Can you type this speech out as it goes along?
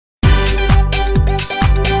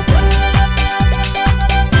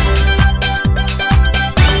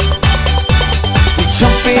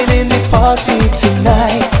party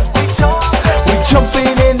tonight. We're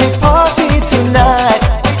jumping in the party tonight.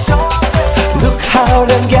 Look how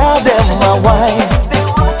them gal them a wine.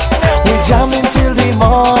 We're jamming till the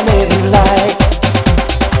morning light.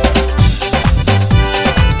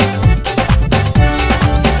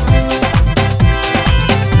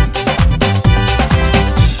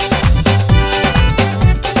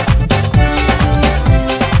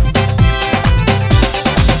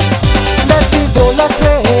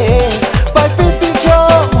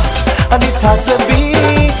 Has a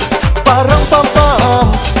beat, parang pam pam.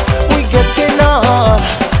 We getting on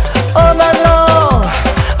night long,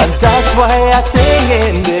 and that's why I sing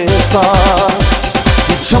in this song.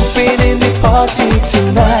 We're jumping in the party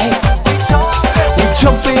tonight. We're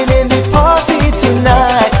jumping in the party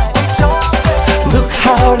tonight. Look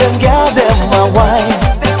how them gal them a wine.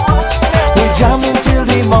 We're jamming till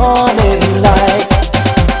the morning light.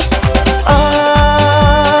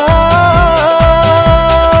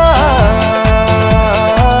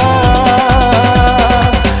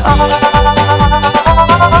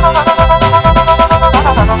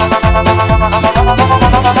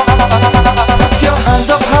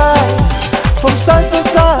 From side to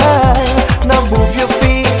side, now move your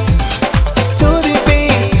feet to the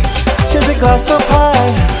beat. Shake the glass up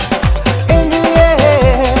high in the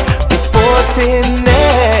air. We're sporting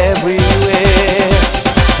everywhere.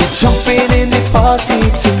 We're jumping in the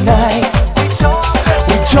party tonight.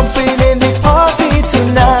 We're jumping in the party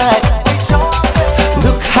tonight.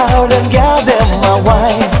 Look how them gal them a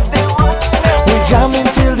wine. We're jamming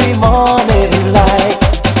till the morning light.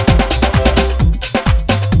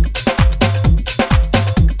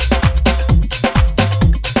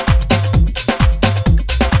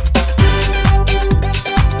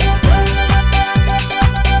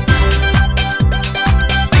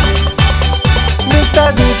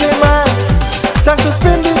 DJ man, thanks for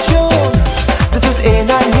spinning tune. This is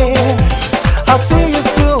A9 here. I'll see you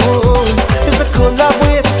soon. It's a collab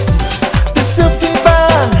with the Sufti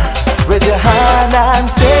band. Raise your hand and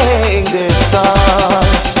sing this song.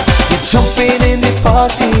 We're jumping in the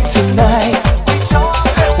party tonight.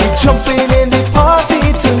 We're jumping in the party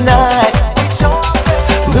tonight.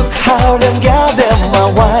 Look how them gal them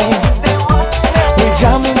a wine.